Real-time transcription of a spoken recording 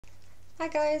Hi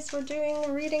guys, we're doing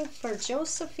a reading for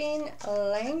Josephine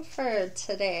Langford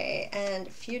today and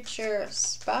future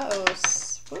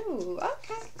spouse. Ooh,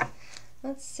 okay.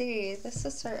 Let's see. This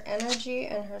is her energy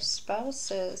and her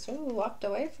spouses. Ooh, walked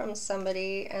away from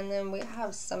somebody, and then we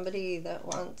have somebody that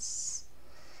wants.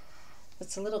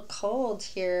 It's a little cold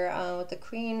here with the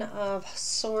Queen of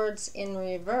Swords in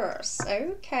reverse.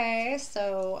 Okay,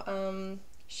 so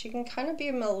she can kind of be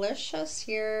malicious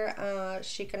here.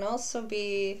 She can also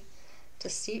be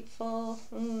deceitful,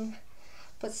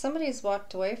 but somebody's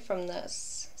walked away from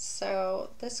this,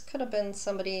 so this could have been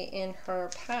somebody in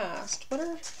her past. What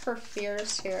are her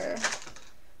fears here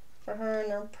for her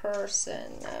and her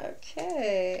person?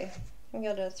 Okay, we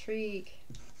got 3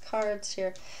 cards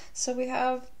here. So we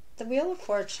have the Wheel of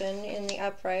Fortune in the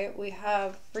upright, we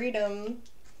have freedom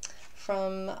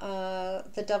from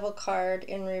the Devil card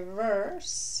in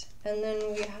reverse, and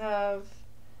then we have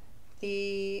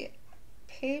the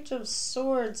Page of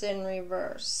Swords in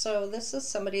reverse. So this is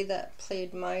somebody that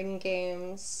played mind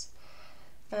games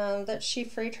that she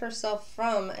freed herself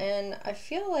from, and I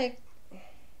feel like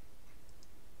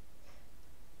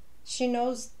she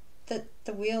knows that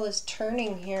the wheel is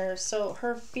turning here. So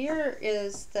her fear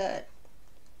is that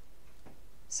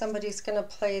somebody's gonna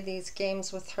play these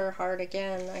games with her heart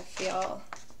again, I feel.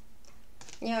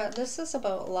 Yeah, this is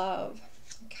about love,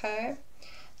 okay?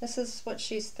 This is what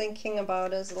she's thinking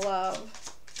about, is love.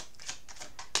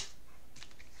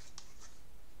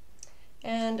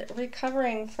 And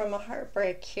recovering from a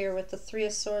heartbreak here with the 3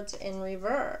 of Swords in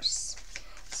reverse.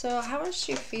 So how is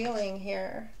she feeling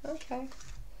here? Okay.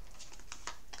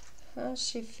 How's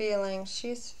she feeling?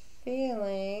 She's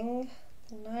feeling...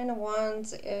 The 9 of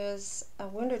Wands is a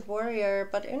wounded warrior,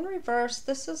 but in reverse,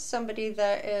 this is somebody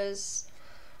that is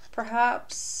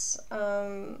perhaps...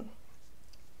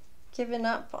 giving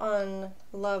up on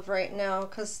love right now,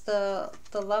 because the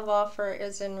love offer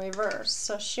is in reverse.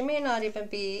 So she may not even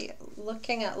be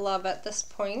looking at love at this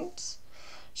point.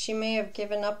 She may have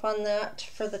given up on that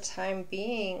for the time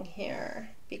being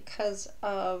here because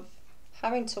of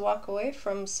having to walk away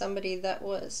from somebody that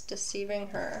was deceiving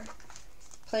her,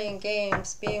 playing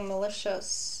games, being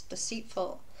malicious,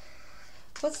 deceitful.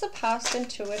 What's the past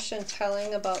intuition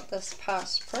telling about this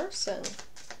past person?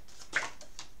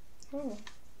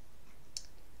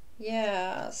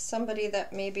 Yeah, somebody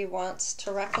that maybe wants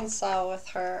to reconcile with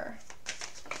her,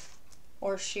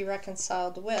 or she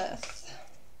reconciled with.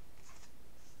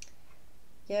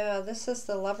 Yeah, this is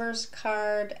the Lover's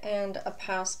card and a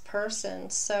past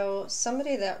person. So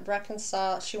somebody that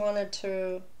reconciled,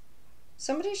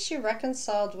 somebody she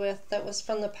reconciled with that was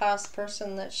from the past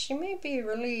person that she may be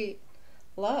really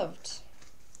loved.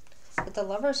 With the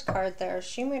Lover's card there,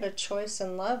 she made a choice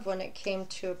in love when it came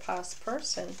to a past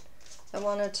person. I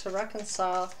wanted to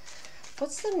reconcile.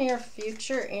 What's the near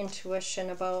future intuition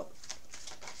about?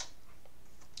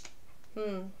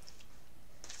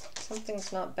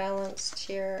 Something's not balanced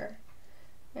here.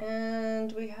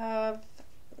 And we have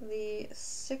the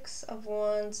 6 of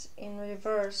Wands in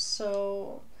reverse.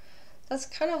 So that's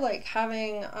kind of like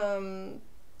having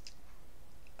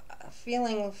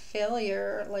feeling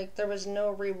failure, like there was no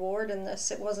reward in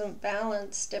this. It wasn't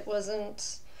balanced. It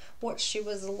wasn't what she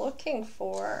was looking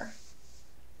for.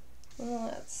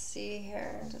 Let's see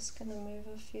here. I'm just going to move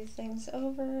a few things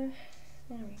over.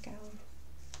 There we go.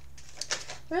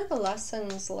 What are the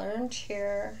lessons learned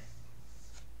here?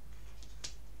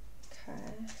 Okay.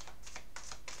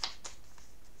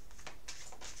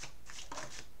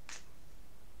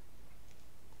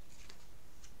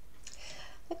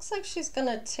 Looks like she's going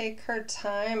to take her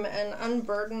time and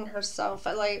unburden herself.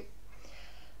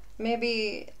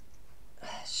 Maybe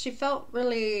she felt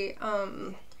really...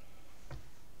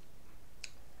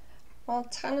 well,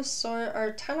 10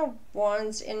 of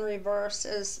Wands in reverse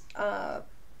is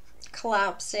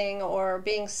collapsing or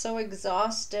being so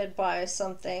exhausted by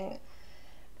something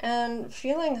and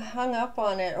feeling hung up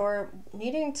on it, or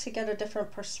needing to get a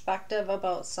different perspective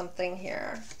about something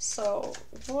here. So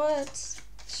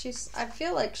I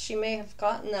feel like she may have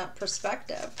gotten that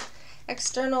perspective.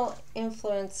 External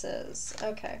influences.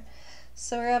 Okay,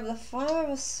 so we have the 5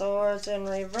 of Swords in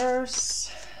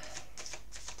reverse.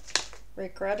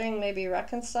 Regretting, maybe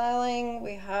reconciling.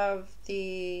 We have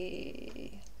the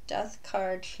Death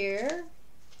card here,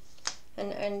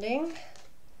 an ending,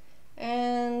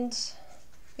 and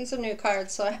these are new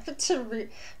cards, so I have to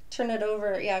turn it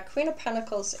over. Yeah, Queen of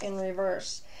Pentacles in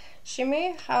reverse. She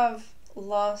may have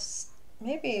lost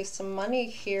maybe some money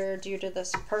here due to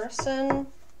this person.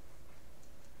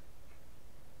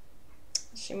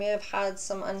 She may have had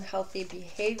some unhealthy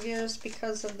behaviors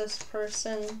because of this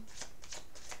person.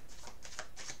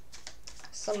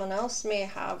 someone else may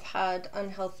have had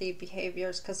unhealthy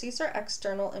behaviors, because these are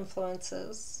external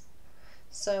influences.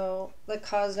 So the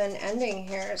cause and ending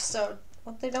here. So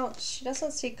what she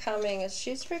doesn't see coming is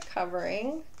she's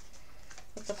recovering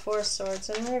with the Four of Swords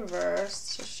in reverse.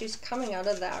 So she's coming out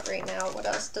of that right now. What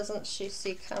else doesn't she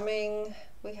see coming?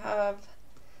 We have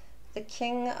the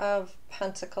King of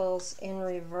Pentacles in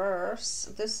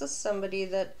reverse. This is somebody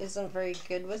that isn't very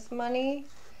good with money,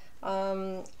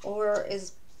 or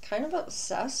is kind of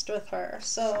obsessed with her.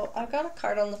 So I've got a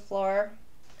card on the floor.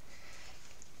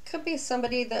 Could be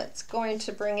somebody that's going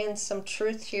to bring in some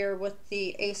truth here with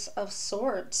the Ace of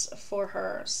Swords for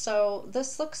her. So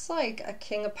this looks like a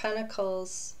King of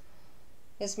Pentacles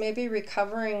is maybe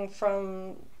recovering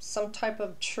from some type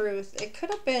of truth. It could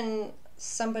have been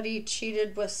somebody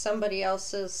cheated with somebody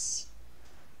else's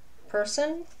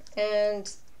person,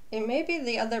 and it may be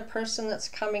the other person that's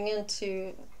coming in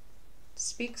to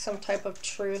speak some type of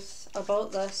truth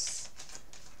about this.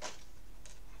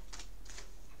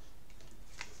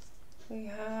 We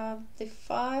have the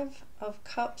Five of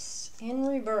Cups in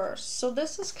reverse. So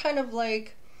this is kind of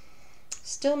like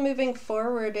still moving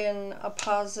forward in a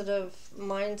positive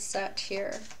mindset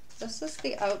here. This is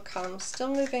the outcome, still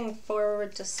moving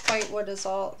forward despite what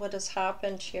has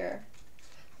happened here.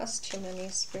 That's too many,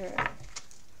 Spirit.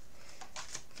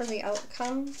 For the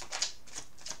outcome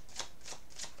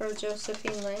for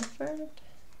Josephine Langford.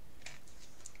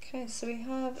 Okay, so we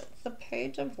have the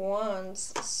Page of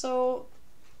Wands. So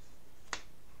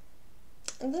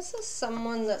this is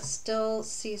someone that still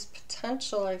sees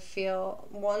potential, I feel,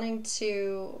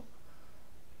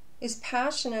 is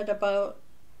passionate about,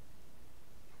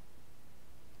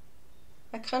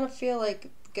 I kind of feel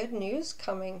like good news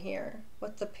coming here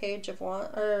with the Page of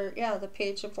Wands, the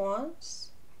Page of Wands.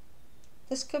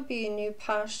 This could be new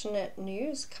passionate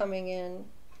news coming in.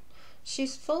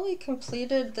 She's fully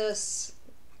completed this,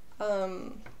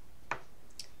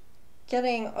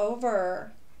 getting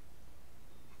over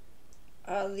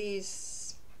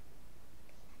these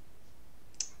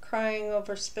crying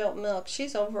over spilt milk.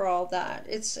 She's over all that.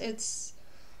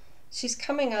 She's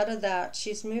coming out of that.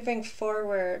 She's moving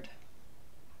forward.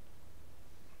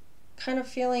 Kind of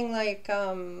feeling like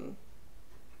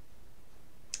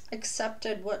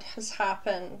accepted what has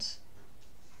happened.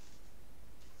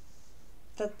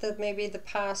 That maybe the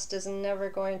past is never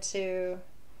going to.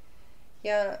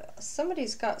 Yeah,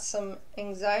 somebody's got some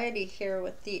anxiety here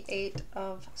with the Eight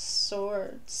of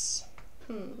Swords.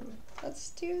 Let's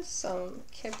do some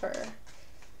Kipper.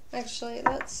 Actually,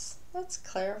 let's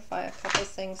clarify a couple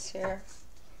things here.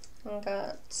 I've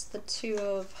got the Two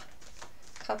of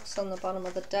Cups on the bottom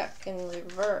of the deck in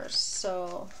reverse,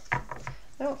 so I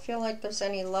don't feel like there's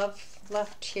any love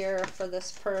left here for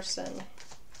this person.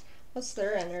 What's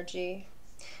their energy?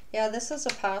 Yeah, this is a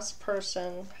past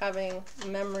person having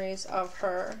memories of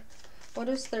her. What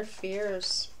is their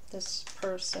fears, this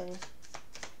person?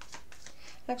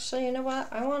 Actually, you know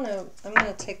what? I'm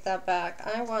gonna take that back.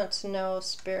 I want to know,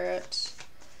 Spirit,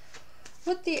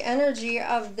 what the energy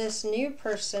of this new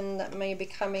person that may be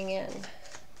coming in.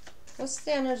 What's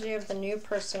the energy of the new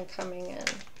person coming in?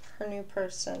 Her new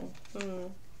person.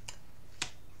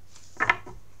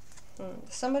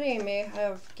 Somebody may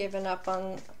have given up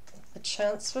on a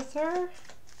chance with her.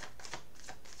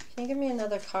 Can you give me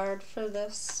another card for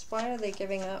this? Why are they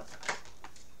giving up?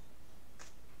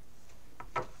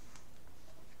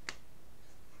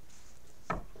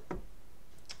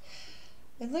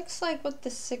 It looks like with the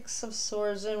Six of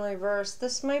Swords in reverse,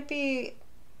 this might be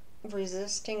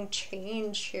resisting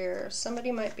change here.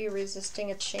 Somebody might be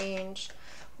resisting a change.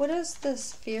 What is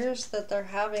this fears that they're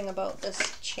having about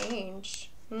this change?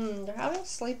 They're having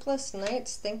sleepless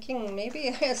nights thinking maybe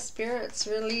a spirit's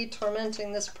really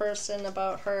tormenting this person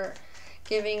about her,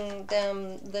 giving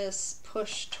them this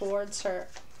push towards her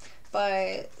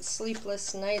by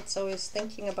sleepless nights, always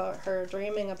thinking about her,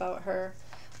 dreaming about her.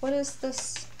 What is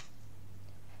this?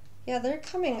 Yeah, they're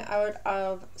coming out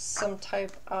of some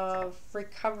type of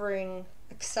recovering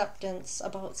acceptance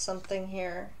about something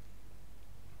here.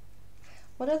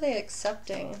 What are they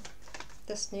accepting,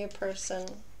 this new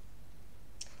person?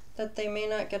 That they may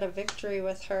not get a victory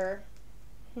with her.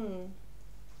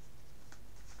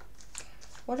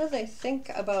 What do they think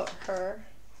about her?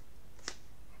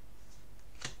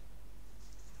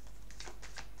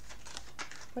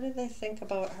 What do they think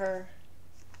about her?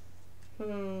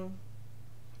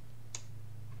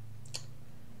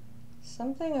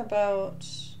 Something about,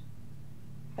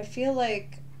 I feel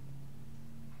like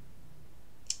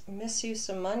misuse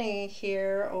of money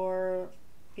here, or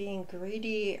being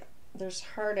greedy. There's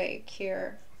heartache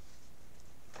here.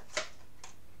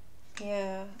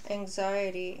 Yeah,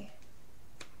 anxiety.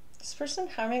 This person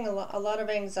having a lot of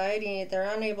anxiety. They're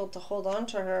unable to hold on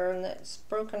to her, and it's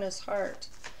broken his heart.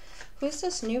 Who's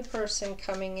this new person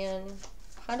coming in?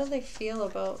 How do they feel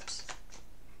about...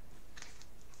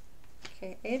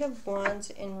 Okay, 8 of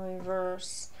Wands in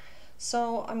reverse.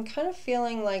 So I'm kind of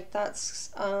feeling like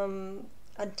that's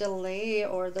a delay,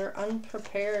 or they're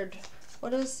unprepared.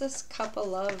 What is this Cup of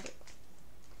Love?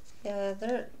 Yeah,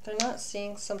 they're not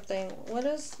seeing something. What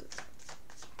is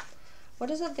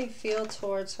it they feel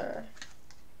towards her?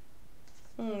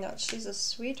 No, she's a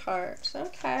sweetheart.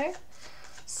 Okay.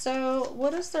 So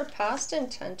what is their past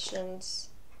intentions?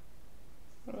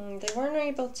 They weren't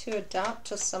able to adapt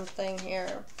to something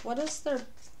here. What is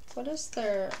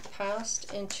their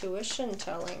past intuition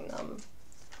telling them?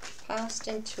 Past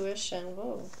intuition.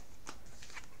 Whoa.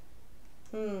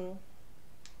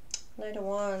 Knight of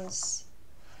Wands.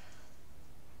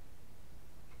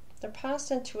 Their past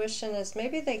intuition is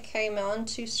maybe they came on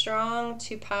too strong,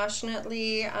 too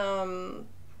passionately.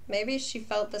 Maybe she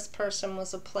felt this person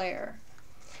was a player.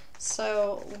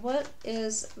 So what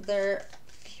is their...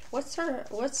 What's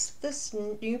this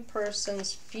new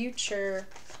person's future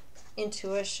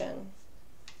intuition?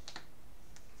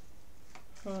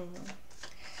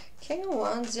 King of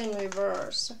Wands in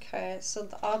reverse. Okay, so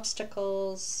the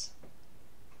obstacles.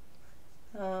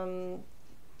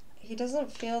 He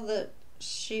doesn't feel that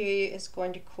she is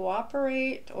going to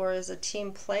cooperate, or is a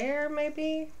team player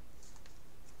maybe?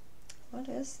 What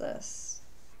is this?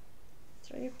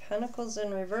 3 of Pentacles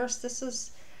in reverse. This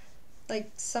is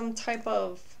like some type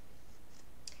of...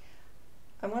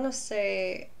 I want to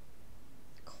say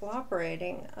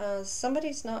cooperating.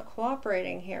 Somebody's not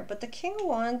cooperating here, but the King of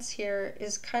Wands here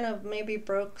is kind of maybe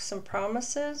broke some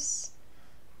promises,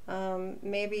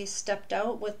 maybe stepped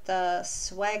out with the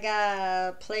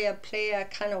swagger, playa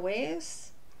kind of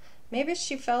ways. Maybe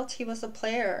she felt he was a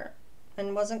player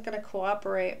and wasn't going to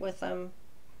cooperate with him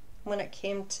when it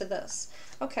came to this.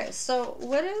 Okay, so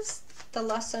what is the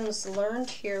lessons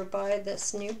learned here by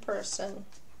this new person?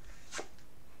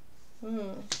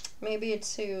 Maybe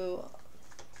to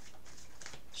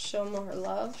show more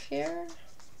love here.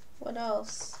 What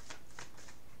else?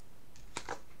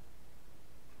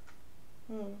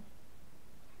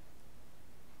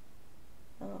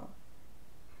 Oh.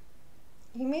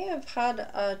 He may have had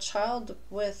a child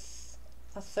with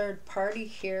a third party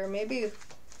here. Maybe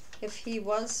if he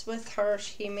was with her,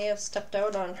 he may have stepped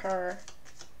out on her,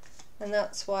 and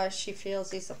that's why she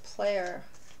feels he's a player.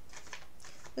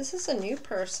 This is a new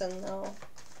person, though.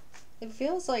 It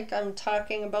feels like I'm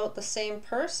talking about the same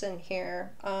person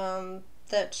here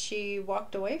that she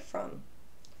walked away from.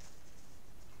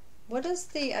 What is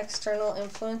the external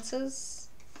influences?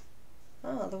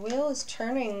 Oh, the wheel is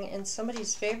turning in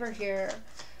somebody's favor here.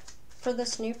 For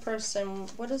this new person,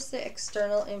 what is the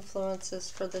external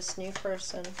influences for this new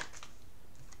person?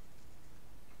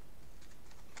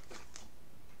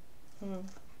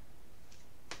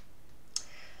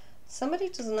 Somebody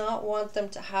does not want them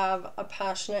to have a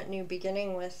passionate new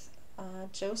beginning with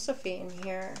Josephine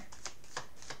here.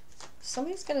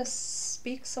 Somebody's going to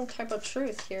speak some type of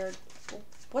truth here.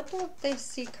 What don't they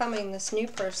see coming, this new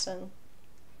person?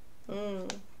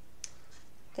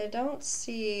 They don't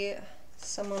see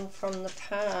someone from the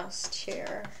past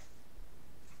here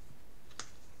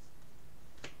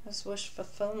as wish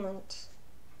fulfillment.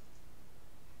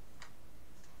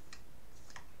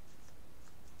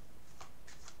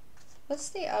 What's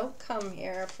the outcome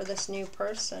here for this new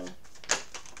person?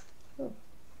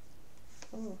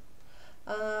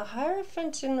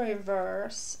 Hierophant in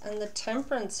reverse and the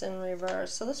Temperance in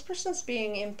reverse. So this person's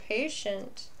being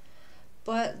impatient,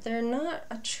 but they're not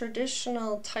a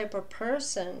traditional type of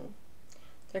person.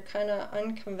 They're kind of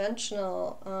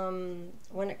unconventional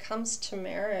when it comes to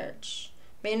marriage.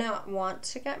 May not want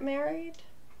to get married.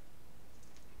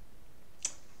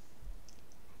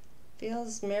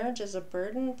 Feels marriage is a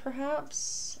burden,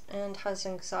 perhaps, and has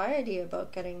anxiety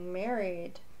about getting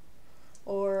married,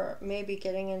 or maybe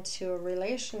getting into a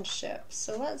relationship.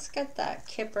 So let's get that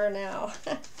kipper now.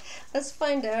 Let's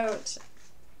find out.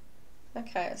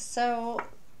 Okay, so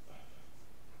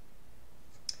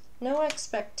no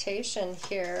expectation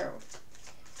here.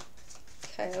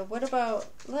 Okay, what about,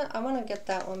 I want to get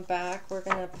that one back. We're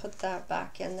going to put that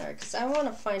back in there because I want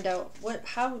to find out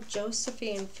how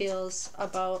Josephine feels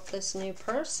about this new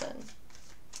person.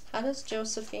 How does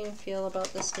Josephine feel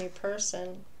about this new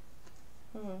person?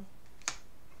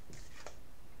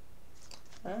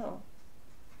 Oh.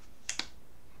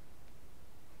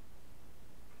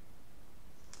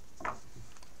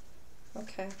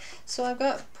 Okay, so I've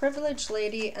got Privileged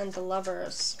Lady and the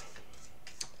Lovers.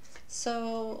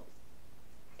 So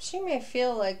she may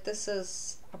feel like this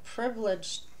is a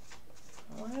privileged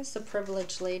Why is the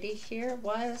privileged lady here?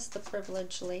 Why is the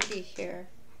privileged lady here?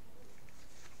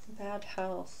 Bad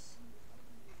health.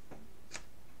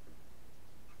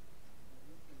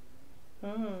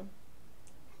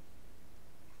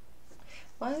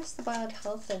 Why is the bad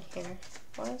health in here?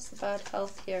 Why is the bad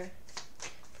health here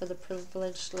for the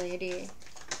privileged lady?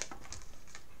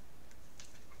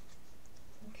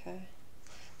 Okay.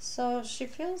 So she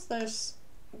feels there's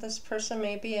this person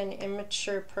may be an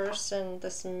immature person,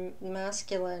 this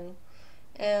masculine,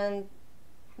 and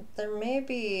there may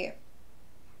be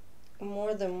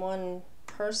more than one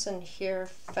person here,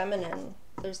 feminine.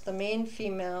 There's the main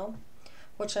female,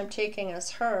 which I'm taking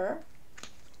as her,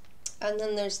 and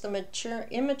then there's the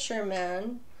immature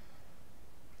man,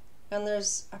 and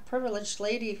there's a privileged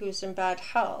lady who's in bad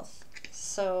health.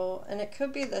 So, and it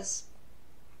could be this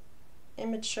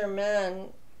immature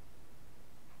man,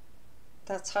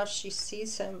 that's how she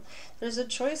sees him. There's a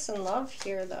choice in love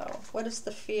here, though. What is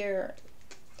the fear?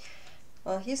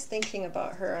 Well, he's thinking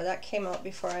about her. That came out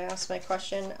before I asked my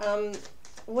question.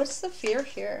 What's the fear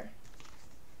here?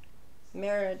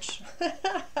 Marriage.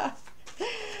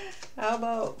 How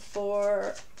about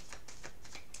for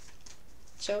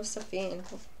Josephine?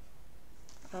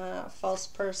 False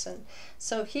person.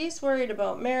 So he's worried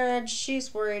about marriage.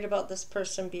 She's worried about this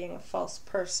person being a false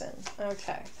person.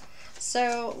 Okay.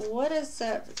 So what is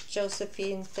it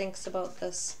Josephine thinks about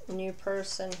this new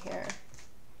person here?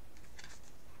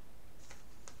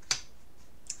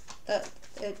 That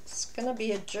it's going to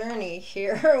be a journey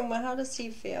here. How does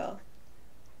he feel?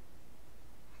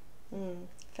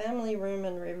 Family room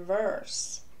in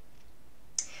reverse.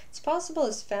 It's possible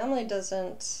his family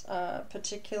doesn't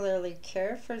particularly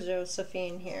care for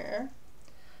Josephine here.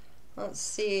 Let's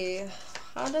see.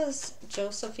 How does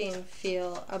Josephine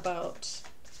feel about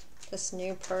this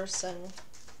new person?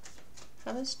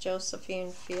 How does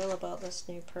Josephine feel about this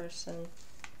new person?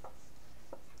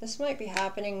 This might be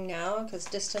happening now because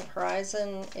distant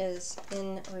horizon is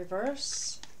in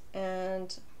reverse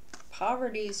and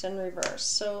poverty's in reverse.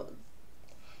 So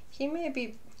he may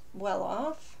be well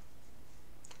off.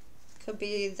 Could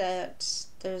be that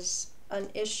there's an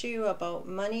issue about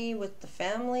money with the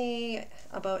family,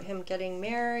 about him getting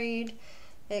married.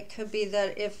 It could be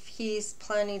that if he's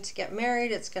planning to get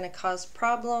married, it's going to cause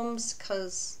problems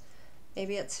because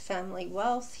maybe it's family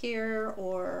wealth here,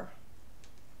 or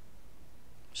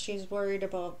she's worried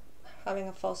about having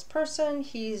a false person.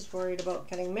 He's worried about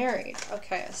getting married.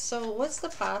 Okay, so what's the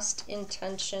past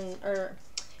intention or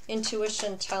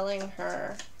intuition telling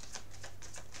her?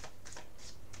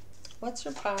 What's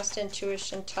her past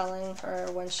intuition telling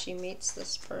her when she meets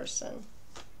this person?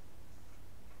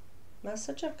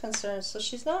 Message of concern. So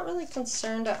she's not really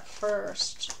concerned at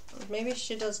first. Maybe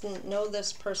she doesn't know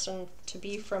this person to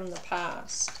be from the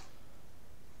past.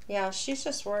 Yeah, she's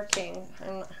just working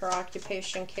and her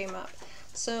occupation came up.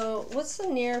 So what's the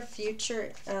near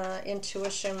future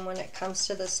intuition when it comes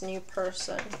to this new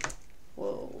person?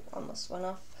 Whoa, almost went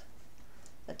off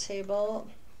the table.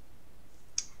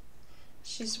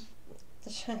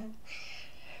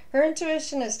 Her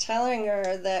intuition is telling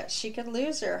her that she could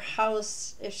lose her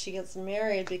house if she gets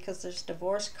married because there's a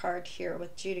divorce card here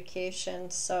with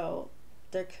adjudication. So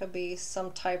there could be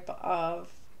some type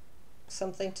of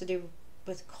something to do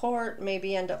with court,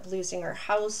 maybe end up losing her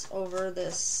house over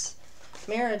this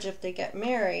marriage if they get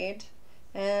married.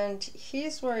 And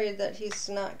he's worried that he's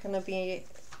not going to be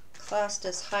classed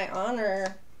as high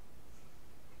honor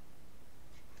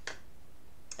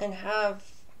and have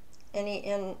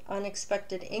any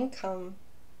unexpected income.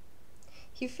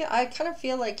 I kind of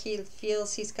feel like he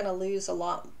feels he's going to lose a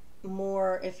lot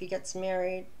more if he gets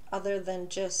married, other than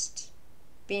just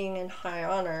being in high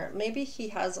honor. Maybe he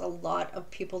has a lot of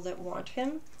people that want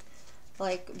him,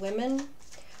 like women.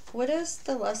 What is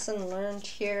the lesson learned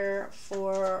here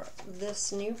for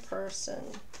this new person?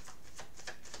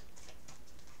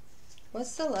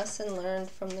 What's the lesson learned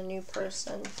from the new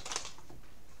person?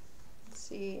 Let's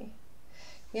see.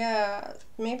 Yeah,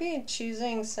 maybe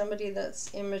choosing somebody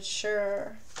that's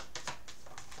immature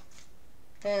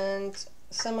and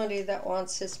somebody that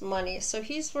wants his money. So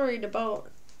he's worried about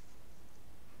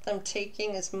them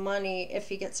taking his money if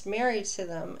he gets married to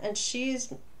them, and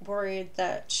she's worried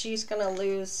that she's going to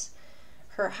lose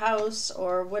her house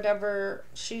or whatever.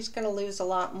 She's going to lose a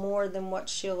lot more than what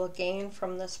she'll gain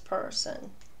from this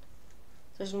person.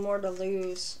 There's more to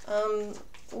lose.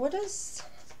 What is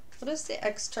the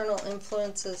external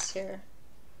influences here?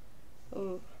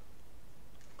 Ooh,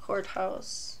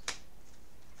 courthouse.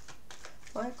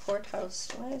 Why courthouse?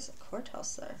 Why is a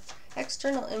courthouse there?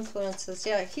 External influences.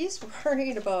 Yeah, he's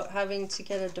worried about having to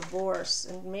get a divorce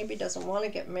and maybe doesn't want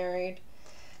to get married.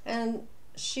 And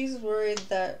she's worried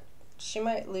that she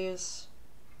might lose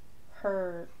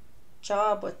her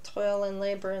job with toil and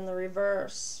labor in the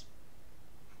reverse.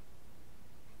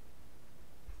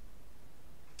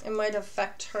 It might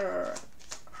affect her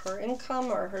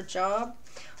income or her job.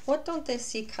 What don't they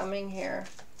see coming here?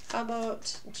 How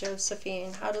about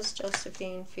Josephine? How does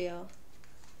Josephine feel?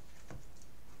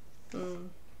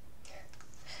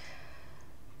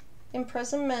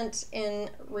 Imprisonment in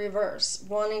reverse,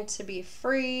 wanting to be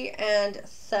free, and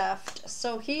theft.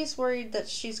 So he's worried that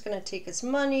she's going to take his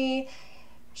money.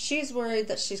 She's worried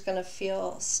that she's going to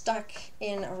feel stuck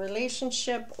in a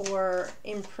relationship or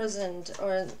imprisoned,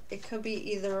 or it could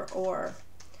be either or.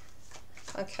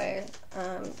 Okay,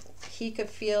 he could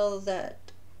feel that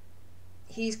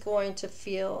he's going to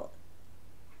feel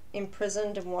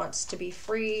imprisoned and wants to be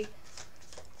free,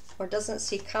 or doesn't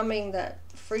see coming that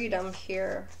freedom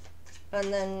here.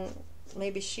 And then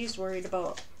maybe she's worried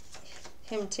about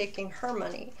him taking her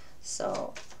money.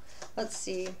 So let's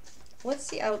see. What's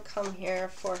the outcome here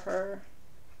for her?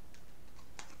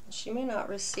 She may not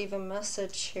receive a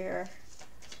message here.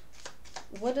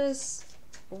 What's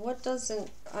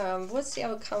the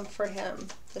outcome for him,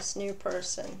 this new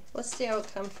person? What's the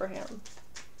outcome for him?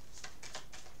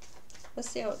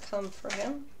 What's the outcome for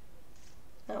him?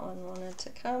 That one wanted to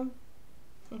come.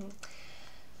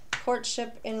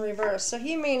 Courtship in reverse. So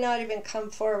he may not even come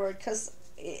forward, because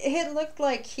it looked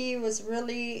like he was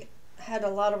really had a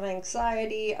lot of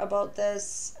anxiety about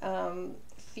this.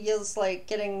 Feels like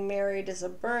getting married is a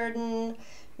burden.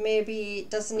 Maybe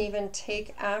doesn't even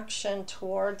take action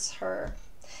towards her,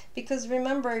 because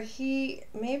remember, he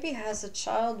maybe has a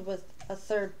child with a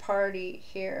third party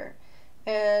here,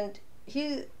 and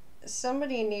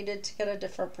somebody needed to get a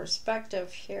different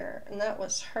perspective here, and that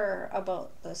was her,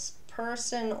 about this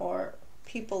person or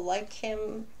people like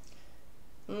him.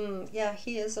 Yeah,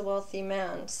 he is a wealthy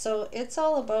man, so it's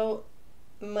all about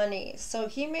money. So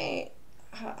he may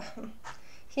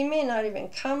not even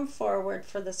come forward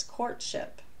for this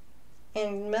courtship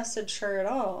and message her at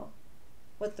all,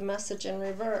 with the message in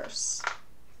reverse.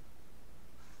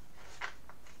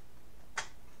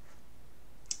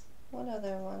 What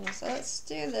other ones? Let's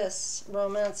do this,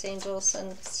 Romance Angels,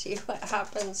 and see what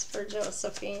happens for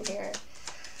Josephine here.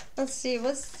 Let's see,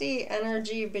 what's the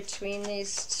energy between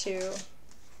these two?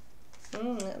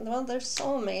 Well, they're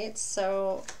soulmates,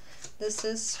 so this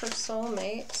is her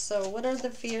soulmate. So what are the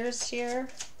fears here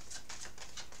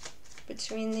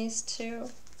between these two?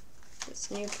 This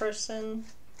new person?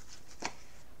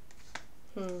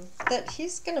 That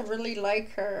he's gonna really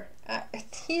like her.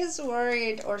 He's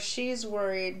worried, or she's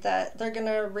worried, that they're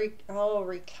gonna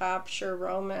recapture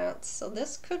romance. So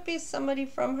this could be somebody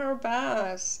from her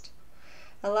past.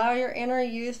 Allow your inner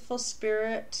youthful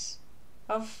spirit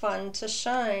of fun to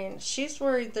shine. She's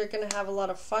worried they're gonna have a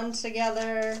lot of fun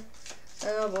together.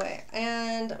 Oh boy.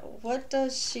 And what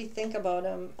does she think about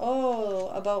him? Oh,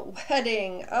 about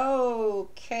wedding.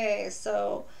 Okay,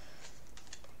 so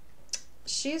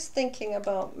she's thinking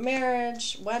about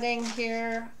marriage, wedding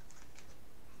here,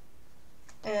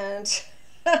 and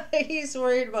he's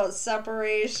worried about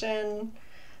separation.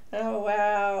 Oh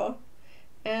wow.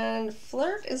 And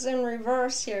flirt is in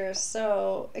reverse here,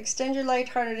 so extend your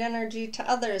lighthearted energy to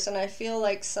others, and I feel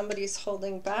like somebody's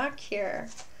holding back here.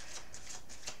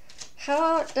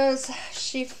 How does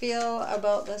she feel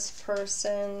about this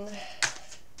person?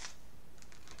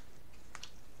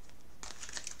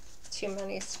 Too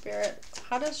many, Spirit.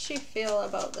 How does she feel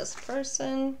about this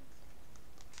person?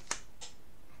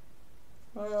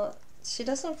 Well, she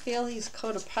doesn't feel he's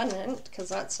codependent, because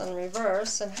that's in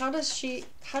reverse. And how does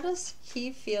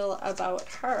he feel about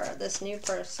her, this new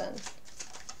person?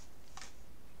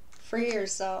 Free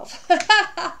yourself.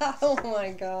 Oh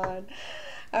my God.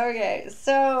 Okay,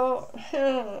 so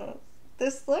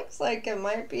this looks like it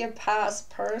might be a past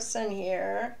person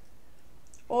here.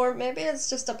 Or maybe it's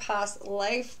just a past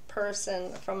life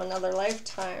person from another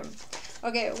lifetime.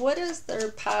 Okay, what is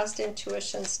their past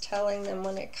intuitions telling them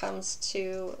when it comes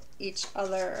to each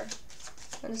other?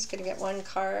 I'm just going to get one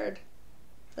card.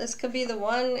 This could be the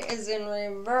one is in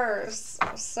reverse.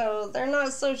 So they're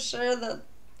not so sure that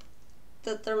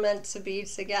they're meant to be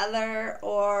together,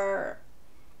 or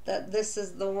that this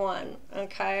is the one.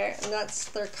 Okay, and that's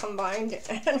their combined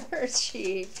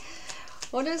energy.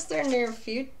 What is their near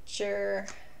future?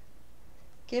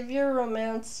 Give your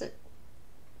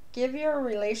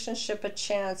relationship a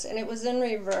chance, and it was in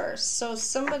reverse. So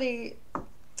somebody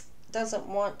doesn't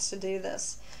want to do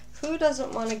this. Who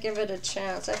doesn't want to give it a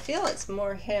chance? I feel it's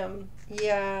more him.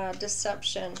 Yeah,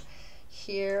 deception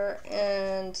here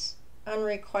and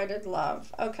unrequited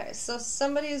love. Okay, so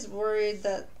somebody's worried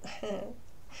that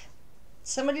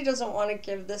somebody doesn't want to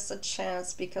give this a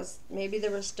chance because maybe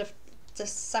there was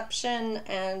deception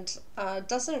and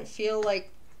doesn't feel like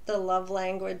the love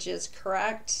language is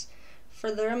correct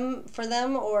for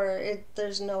them, or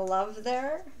there's no love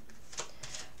there.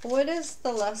 What is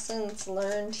the lessons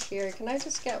learned here? Can I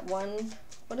just get one?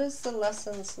 What is the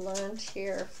lessons learned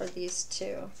here for these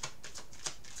two?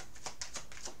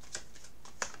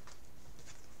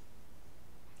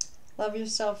 Love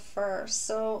yourself first.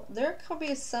 So there could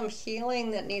be some healing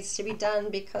that needs to be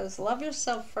done because love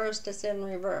yourself first is in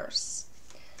reverse.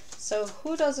 So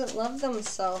who doesn't love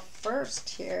themselves first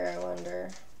here, I wonder?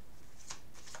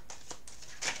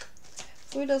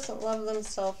 Who doesn't love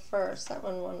themselves first? That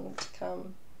one wanted to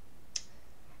come.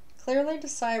 Clearly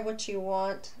decide what you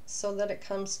want so that it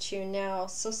comes to you now.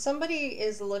 So somebody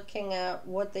is looking at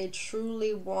what they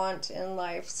truly want in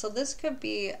life. So this could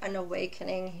be an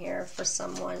awakening here for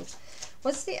someone.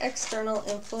 What's the external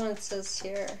influences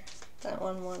here? That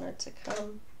one wanted to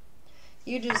come.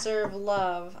 You deserve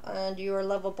love and you are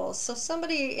lovable. So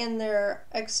somebody in their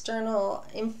external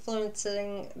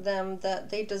influencing them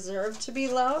that they deserve to be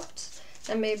loved,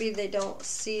 and maybe they don't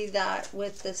see that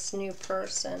with this new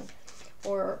person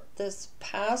or this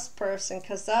past person,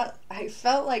 because I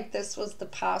felt like this was the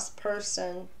past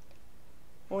person.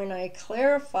 When I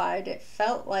clarified, it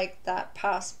felt like that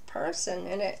past person,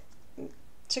 and it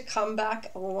to come back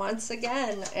once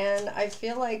again, and I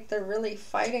feel like they're really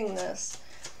fighting this.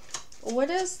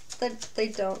 What is that they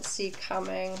don't see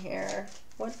coming here?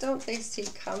 What don't they see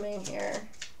coming here?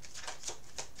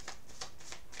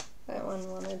 That one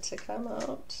wanted to come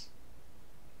out.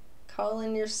 Call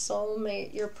in your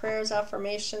soulmate. Your prayers,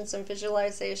 affirmations, and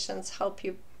visualizations help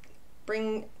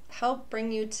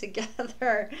bring you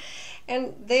together.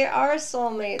 And they are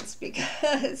soulmates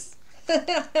because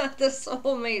the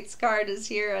soulmates card is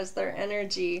here as their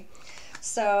energy.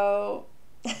 So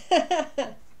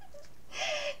if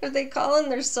they call in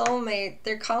their soulmate,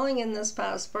 they're calling in this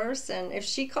past person. If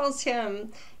she calls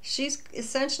him, she's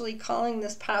essentially calling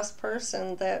this past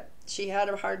person that she had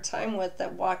a hard time with,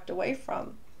 that walked away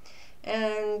from.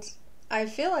 And I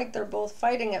feel like they're both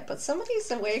fighting it, but somebody's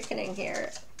awakening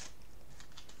here.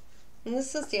 And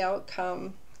this is the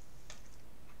outcome.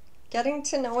 Getting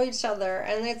to know each other,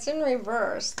 and it's in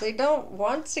reverse. They don't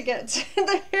want to get to,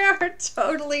 they are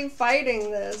totally fighting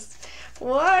this.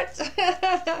 What?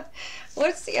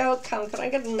 What's the outcome? Can I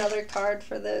get another card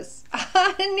for this?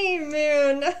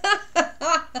 Honeymoon.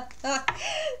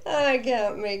 I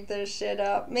can't make this shit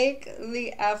up. Make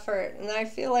the effort. And I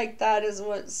feel like that is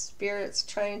what Spirit's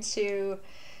trying to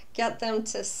get them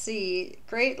to see.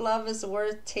 Great love is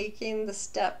worth taking the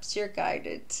steps you're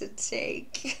guided to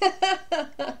take.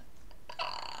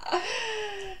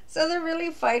 So they're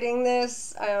really fighting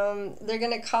this. They're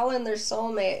going to call in their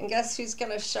soulmate, and guess who's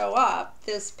going to show up?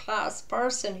 This past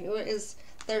person who is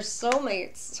their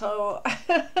soulmate. So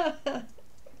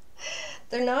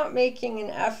they're not making an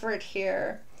effort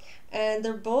here, and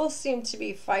they both seem to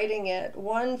be fighting it.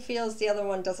 One feels the other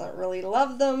one doesn't really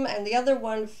love them, and the other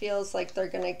one feels like they're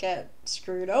going to get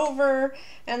screwed over,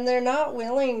 and they're not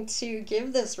willing to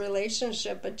give this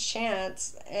relationship a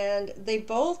chance, and they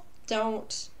both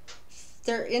don't.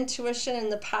 Their intuition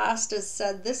in the past has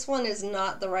said this one is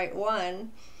not the right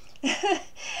one.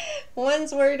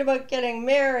 One's worried about getting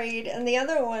married, and the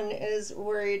other one is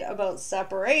worried about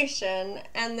separation,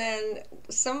 and then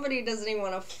somebody doesn't even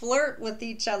want to flirt with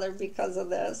each other because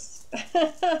of this.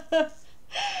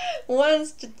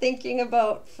 One's thinking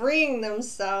about freeing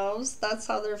themselves, that's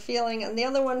how they're feeling, and the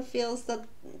other one feels that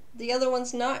the other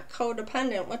one's not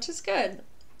codependent, which is good.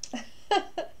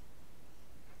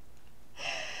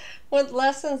 What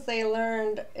lessons they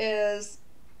learned is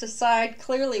decide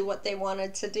clearly what they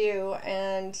wanted to do,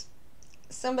 and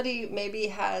somebody maybe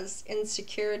has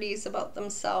insecurities about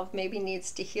themselves, maybe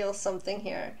needs to heal something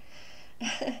here.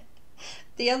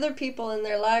 The other people in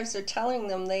their lives are telling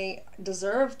them they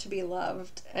deserve to be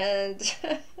loved, and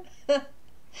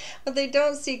what they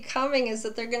don't see coming is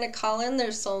that they're going to call in their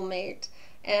soulmate,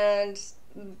 and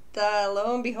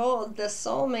lo and behold, the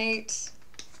soulmate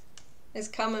is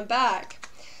coming back.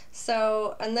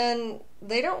 So, and then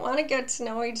they don't want to get to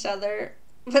know each other,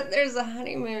 but there's a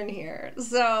honeymoon here.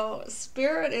 So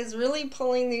Spirit is really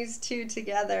pulling these two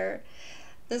together.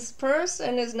 This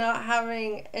person is not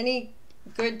having any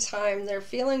good time. They're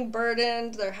feeling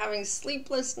burdened. They're having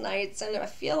sleepless nights, and I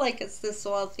feel like it's this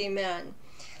wealthy man.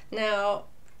 Now,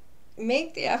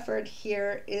 make the effort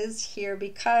here is here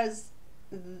because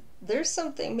there's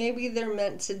something maybe they're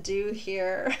meant to do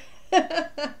here.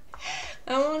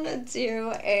 I want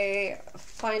to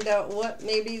find out what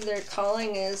maybe their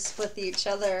calling is with each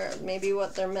other, maybe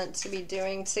what they're meant to be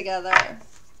doing together.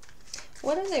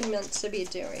 What are they meant to be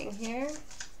doing here?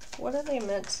 What are they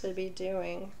meant to be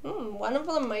doing? One of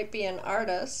them might be an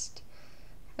artist.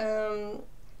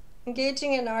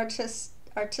 Engaging in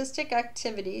artistic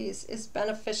activities is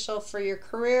beneficial for your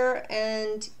career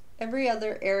and every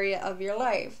other area of your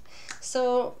life.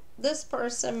 So this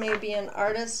person may be an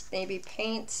artist, maybe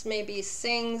paints, maybe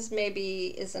sings, maybe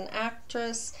is an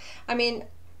actress. I mean,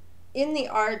 in the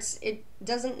arts, it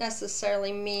doesn't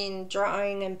necessarily mean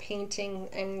drawing and painting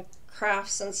and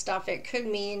crafts and stuff. It could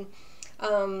mean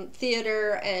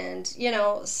theater and, you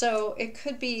know, so it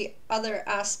could be other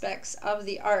aspects of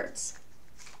the arts.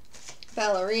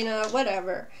 Ballerina,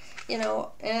 whatever, you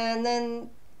know. And then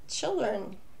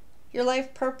children. Your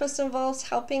life purpose involves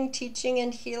helping, teaching,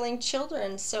 and healing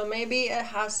children. So maybe it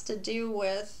has to do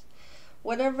with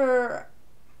whatever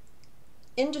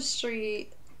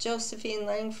industry Josephine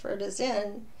Langford is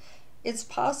in. It's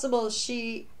possible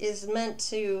she is meant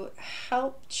to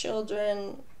help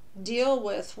children deal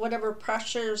with whatever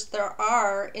pressures there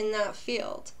are in that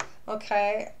field,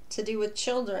 okay, to do with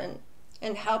children,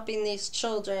 and helping these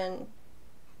children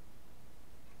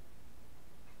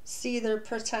see their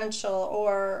potential,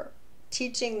 or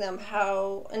teaching them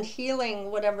how, and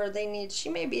healing whatever they need. She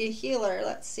may be a healer,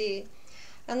 let's see.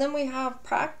 And then we have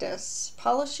practice.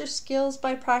 Polish your skills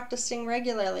by practicing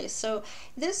regularly. So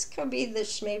this could be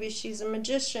this, maybe she's a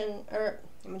musician.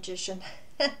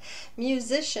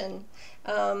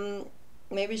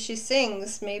 Maybe she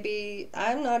sings. Maybe,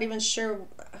 I'm not even sure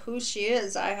who she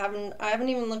is. I haven't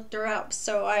even looked her up,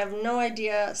 so I have no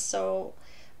idea. So,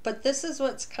 but this is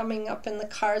what's coming up in the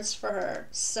cards for her.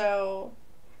 So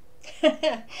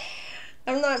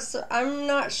I'm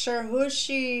not sure who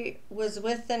she was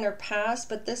with in her past,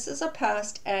 but this is a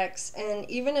past ex, and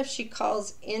even if she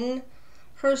calls in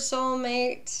her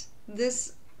soulmate,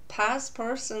 this past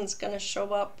person's going to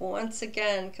show up once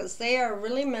again, because they are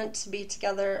really meant to be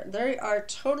together. They are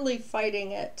totally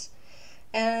fighting it.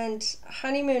 And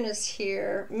honeymoon is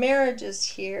here, marriage is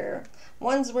here.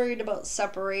 One's worried about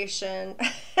separation.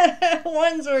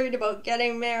 One's worried about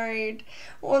getting married.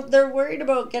 Well, they're worried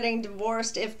about getting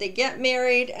divorced if they get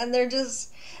married, and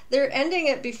they're ending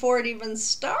it before it even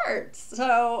starts.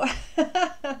 So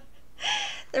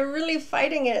they're really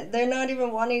fighting it. They're not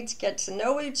even wanting to get to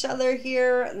know each other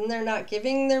here, and they're not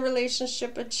giving their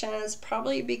relationship a chance,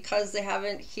 probably because they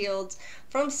haven't healed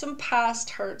from some past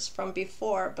hurts from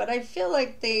before. But I feel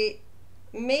like they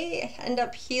may end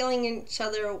up healing each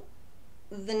other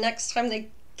the next time they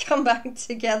come back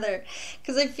together,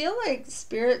 because I feel like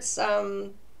Spirit's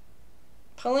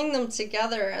pulling them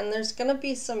together, and there's going to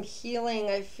be some healing,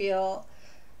 I feel,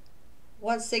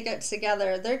 once they get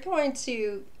together. They're going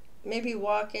to maybe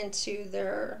walk into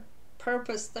their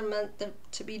purpose they're meant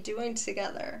to be doing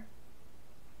together.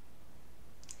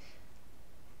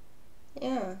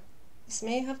 Yeah, this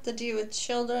may have to do with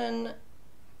children.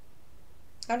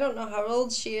 I don't know how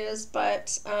old she is,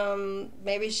 but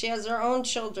maybe she has her own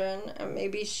children, and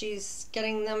maybe she's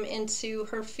getting them into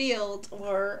her field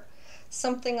or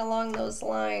something along those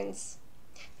lines.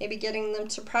 Maybe getting them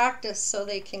to practice so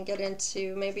they can get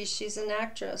into, maybe she's an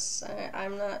actress.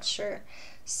 I'm not sure.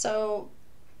 So,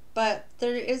 but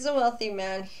there is a wealthy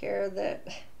man here that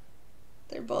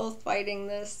they're both fighting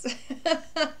this.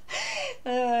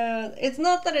 It's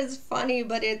not that it's funny,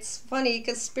 but it's funny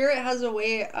because Spirit has a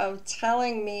way of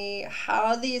telling me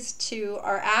how these two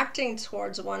are acting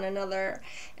towards one another.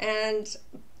 And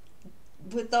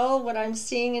with all what I'm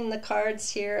seeing in the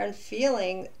cards here and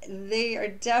feeling, they are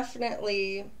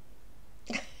definitely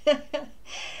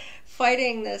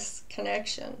fighting this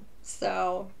connection.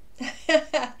 So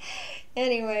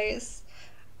anyways,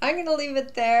 I'm going to leave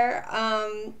it there.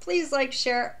 Please like,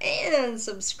 share, and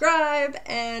subscribe,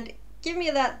 and give me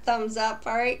that thumbs up.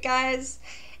 All right, guys?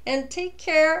 And take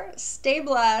care, stay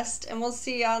blessed, and we'll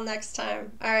see y'all next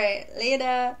time. All right,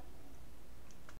 later.